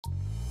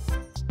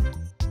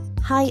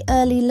Hi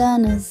early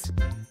learners,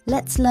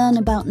 let's learn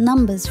about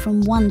numbers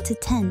from 1 to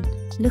 10.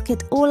 Look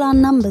at all our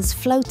numbers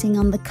floating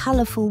on the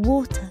colourful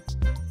water.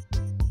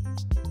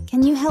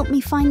 Can you help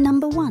me find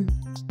number 1?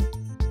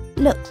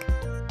 Look,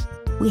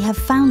 we have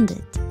found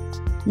it.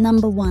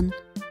 Number 1.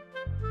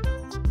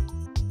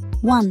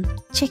 1.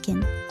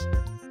 Chicken.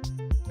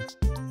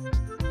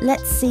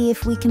 Let's see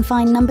if we can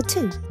find number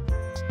 2.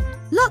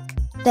 Look,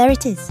 there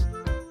it is.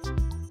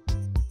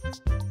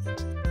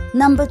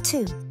 Number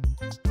 2.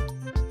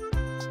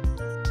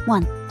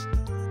 1,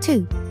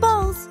 2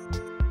 balls.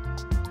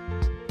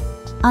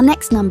 Our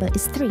next number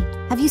is 3.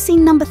 Have you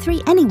seen number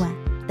 3 anywhere?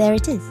 There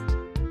it is.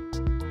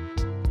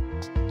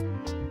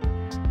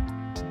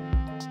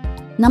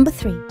 Number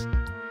 3.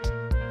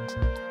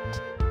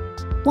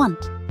 1,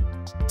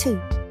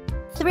 2,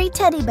 3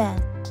 teddy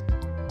bears.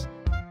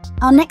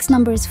 Our next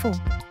number is 4.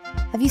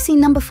 Have you seen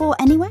number 4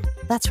 anywhere?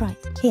 That's right,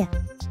 here.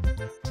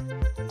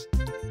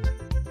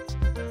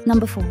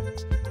 Number 4.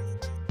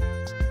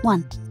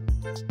 1,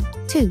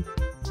 2,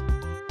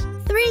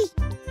 3,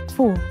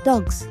 4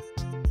 dogs.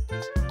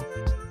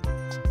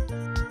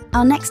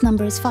 Our next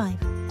number is 5.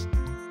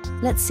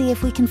 Let's see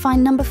if we can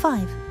find number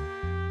 5.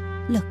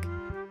 Look,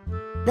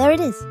 there it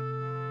is.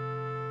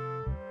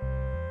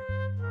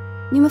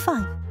 Number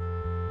 5.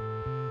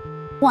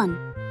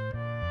 1,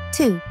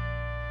 2,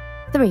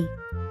 3,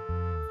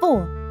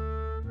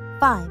 4,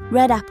 5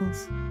 red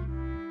apples.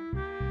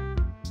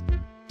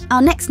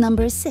 Our next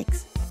number is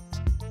 6.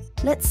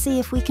 Let's see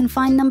if we can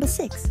find number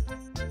 6.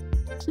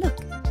 Look,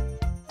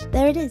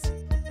 there it is.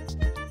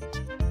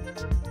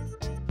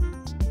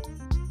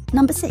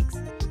 Number 6.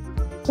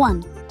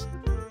 1,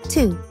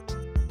 2,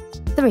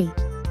 3,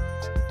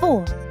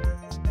 4,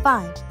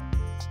 5,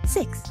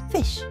 6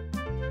 fish.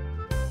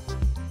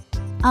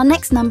 Our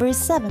next number is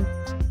 7.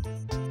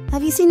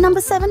 Have you seen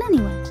number 7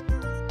 anywhere?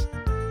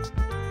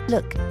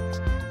 Look,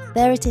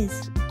 there it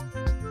is.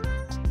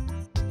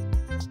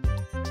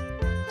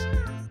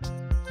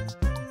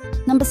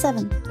 Number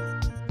 7.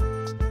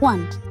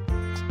 1,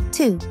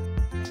 2,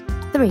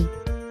 3,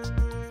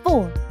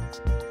 4,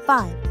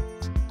 5,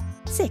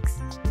 6,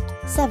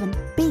 7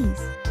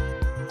 bees.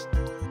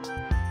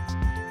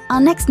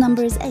 Our next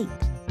number is 8.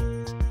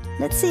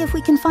 Let's see if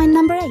we can find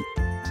number 8.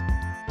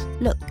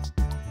 Look,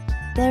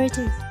 there it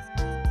is.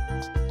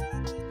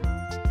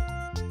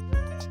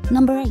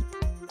 Number 8.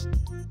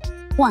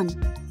 1,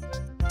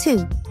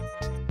 2,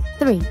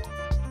 3,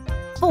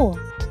 4,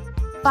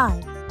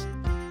 5,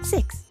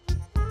 6,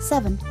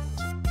 7,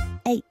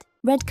 8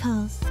 red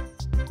cars.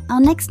 Our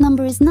next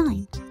number is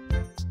 9.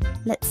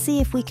 Let's see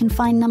if we can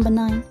find number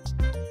 9.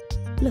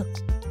 Look,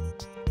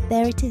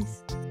 there it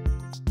is.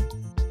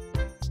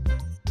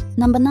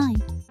 Number 9.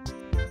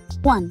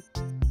 1,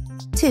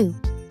 2,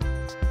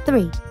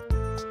 3,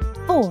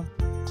 4,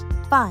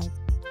 5,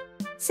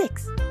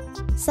 6,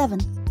 7,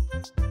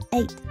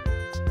 8,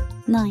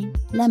 9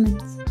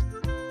 lemons.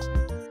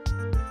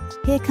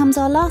 Here comes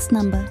our last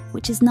number,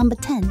 which is number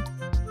 10.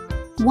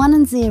 1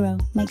 and 0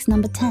 makes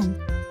number 10.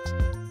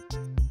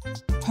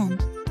 10.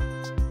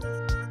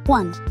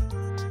 1,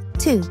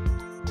 2,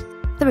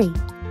 3,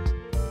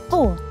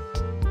 4,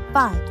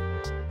 5,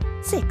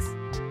 6,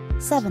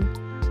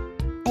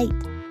 7, 8,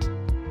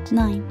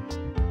 9,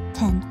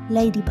 10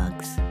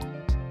 ladybugs.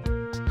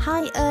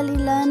 Hi early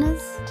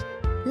learners,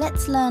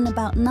 let's learn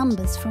about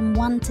numbers from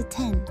 1 to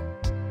 10.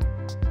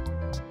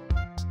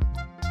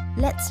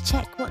 Let's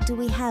check what do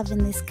we have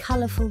in this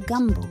colourful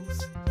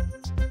gumballs.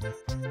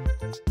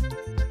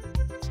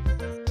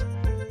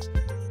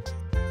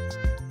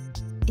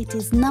 It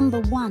is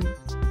number 1.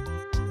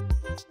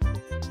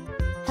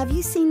 Have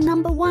you seen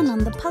number 1 on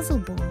the puzzle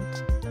board?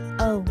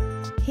 Oh,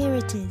 here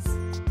it is.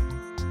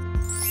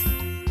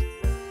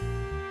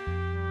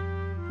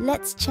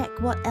 Let's check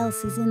what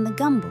else is in the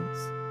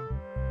gumballs.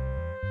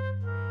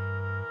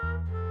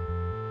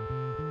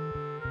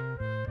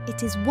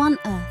 It is 1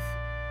 earth.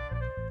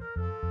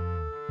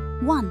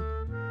 1.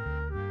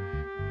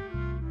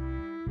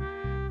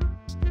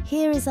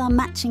 Here is our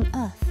matching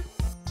earth.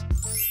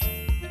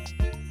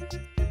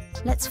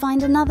 Let's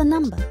find another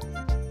number.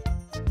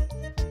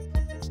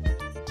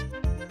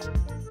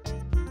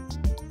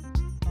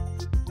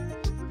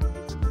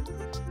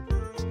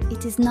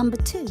 It is number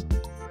 2.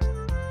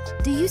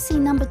 Do you see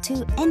number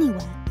 2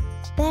 anywhere?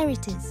 There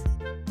it is.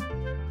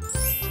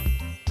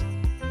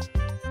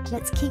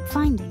 Let's keep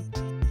finding.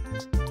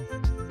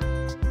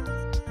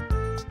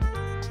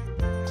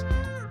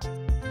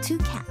 2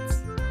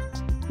 cats.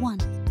 1,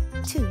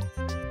 2.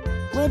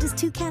 Where does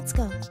 2 cats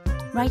go?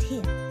 Right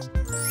here.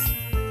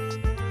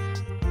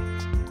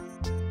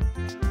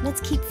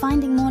 Let's keep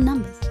finding more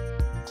numbers.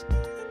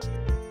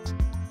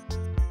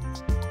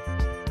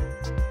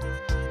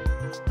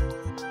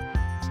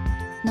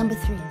 Number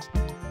 3.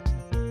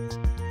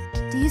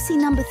 Do you see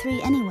number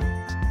 3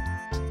 anywhere?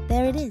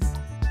 There it is.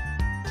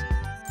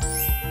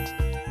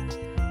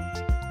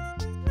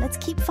 Let's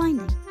keep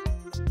finding.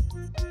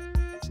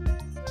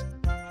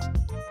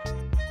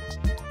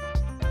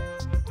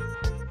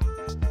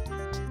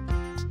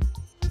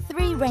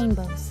 3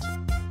 rainbows.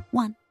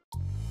 1,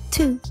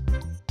 2,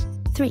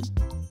 3.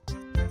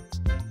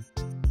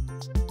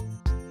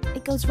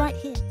 It goes right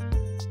here.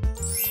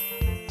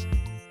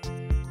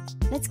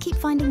 Let's keep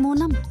finding more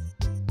numbers.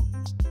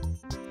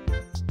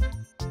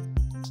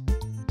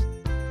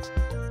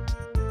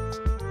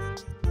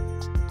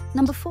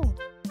 Number 4.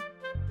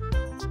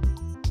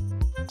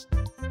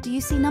 Do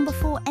you see number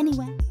 4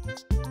 anywhere?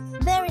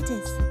 There it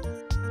is.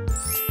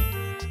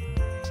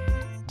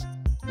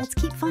 Let's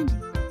keep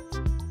finding.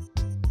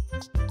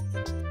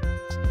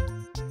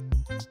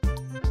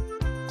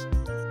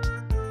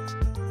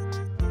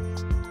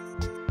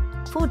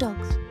 Four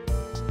dogs.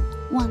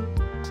 1,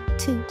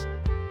 2,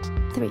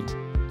 3,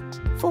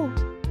 4.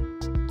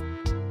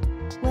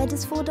 Where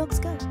does 4 dogs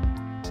go?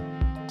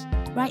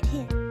 Right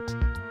here.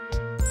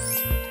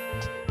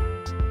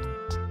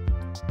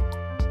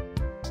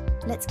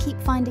 Let's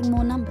keep finding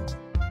more numbers.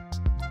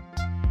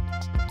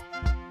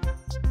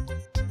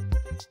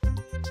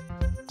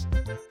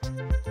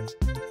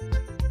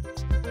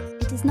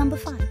 It is number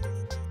 5.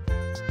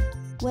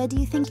 Where do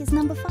you think is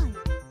number 5?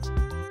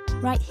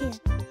 Right here.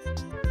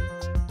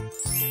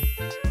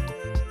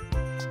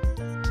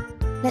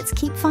 Let's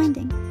keep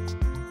finding.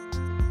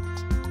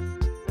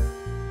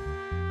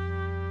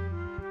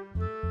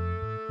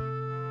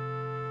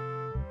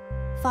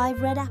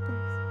 Five red apples.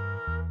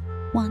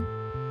 1,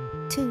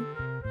 2,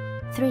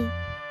 3,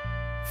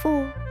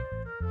 4,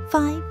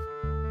 5.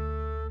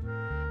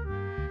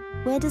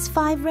 Where does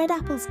 5 red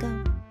apples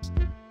go?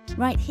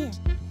 Right here.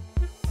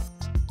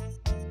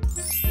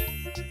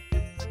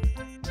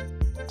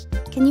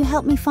 Can you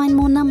help me find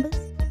more numbers?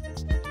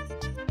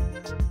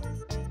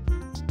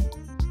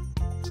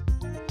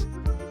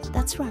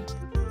 That's right.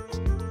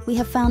 We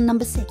have found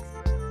number 6.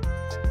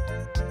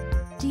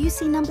 Do you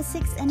see number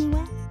 6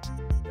 anywhere?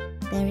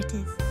 There it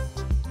is.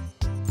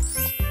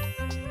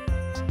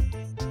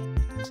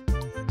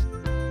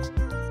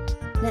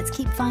 Let's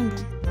keep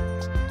finding.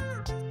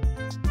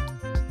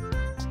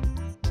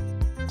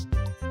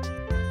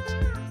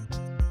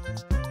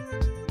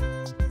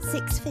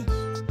 Six fish.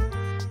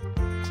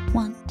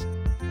 1,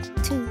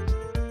 2,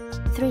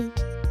 3,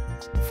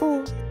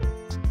 4,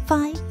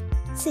 5,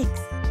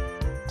 6.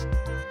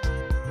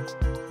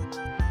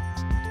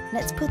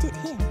 Let's put it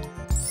here.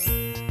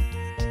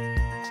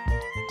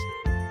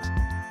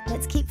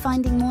 Let's keep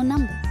finding more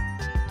numbers.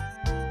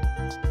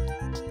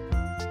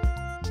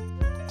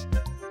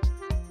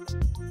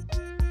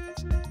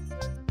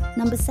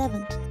 Number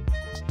 7.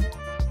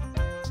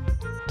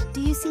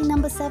 Do you see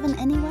number 7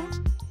 anywhere?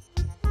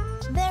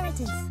 There it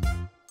is.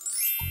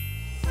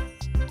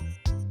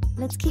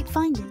 Let's keep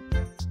finding.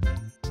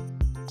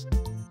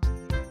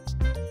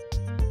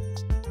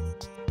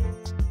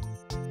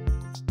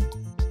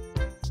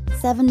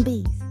 Seven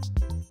bees.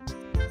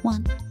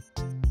 1,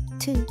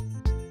 2,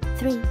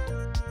 3,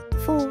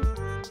 4,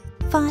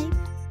 5,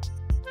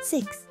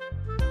 6,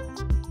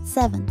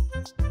 7.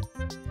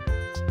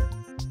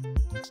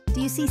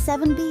 Do you see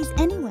 7 bees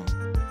anywhere?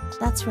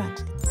 That's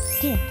right.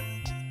 Here.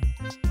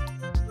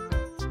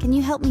 Can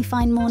you help me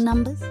find more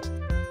numbers?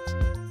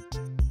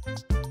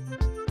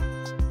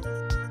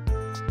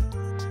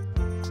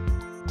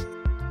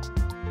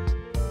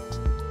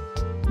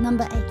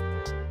 Number 8.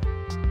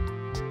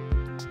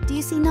 Do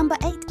you see number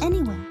 8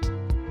 anywhere?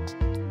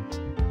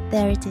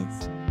 There it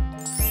is.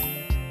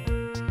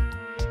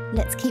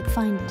 Let's keep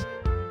finding.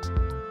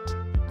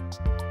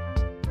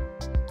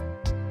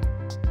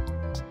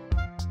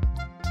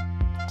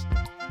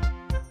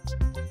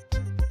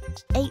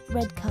 8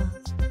 red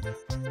cars.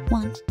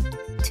 1,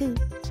 2,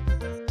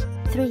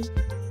 3,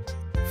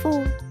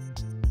 4,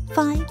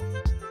 5,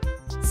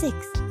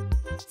 6,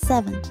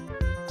 7,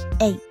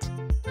 8.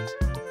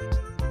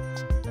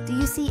 Do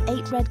you see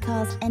 8 red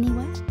cars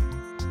anywhere?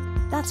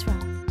 That's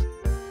right.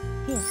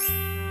 Here.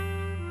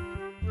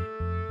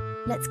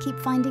 Let's keep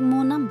finding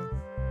more numbers.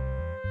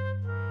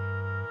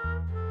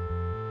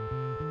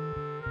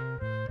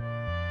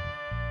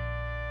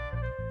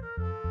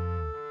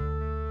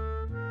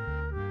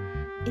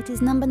 It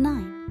is number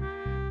 9.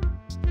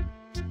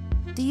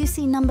 Do you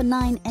see number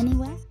 9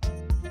 anywhere?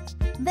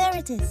 There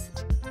it is.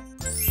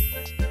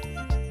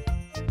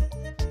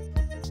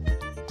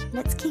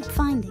 Let's keep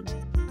finding.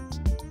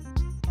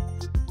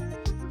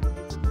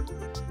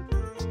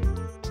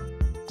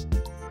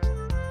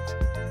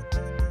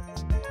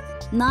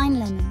 Nine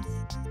lemons.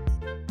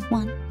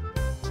 1,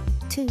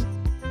 2,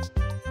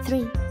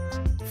 3,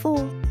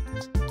 4,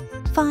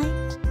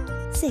 5,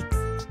 6,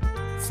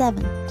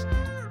 7,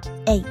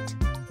 8,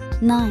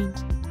 9.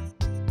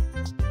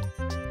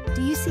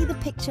 Do you see the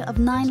picture of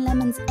 9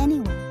 lemons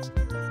anywhere?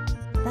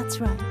 That's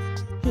right.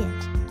 Here.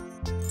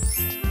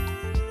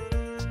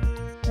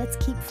 Let's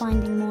keep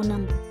finding more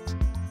numbers.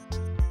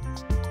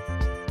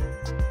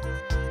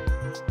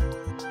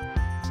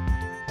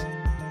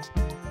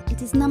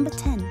 It is number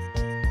 10.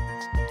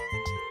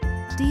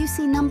 Do you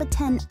see number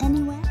 10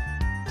 anywhere?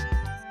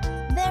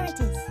 There it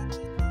is.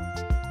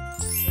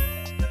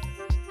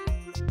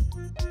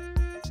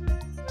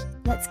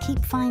 Let's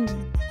keep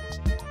finding.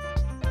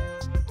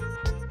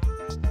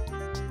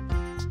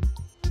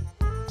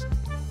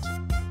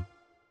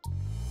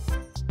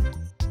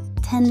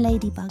 10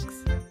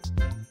 ladybugs.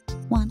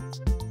 1,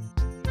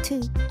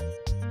 2,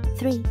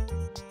 3,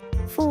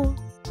 4,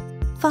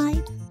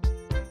 5,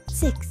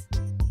 6,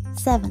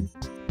 7,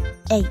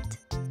 8,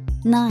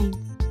 9,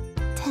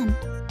 10.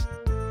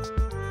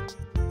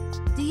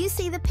 Do you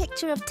see the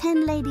picture of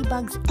 10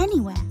 ladybugs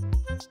anywhere?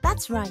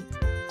 That's right,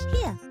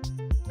 here.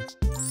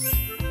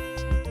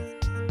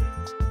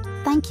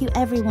 Thank you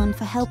everyone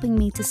for helping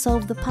me to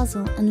solve the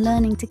puzzle and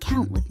learning to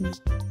count with me.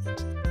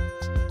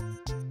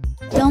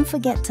 Don't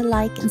forget to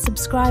like and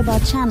subscribe our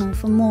channel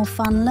for more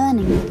fun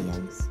learning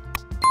videos.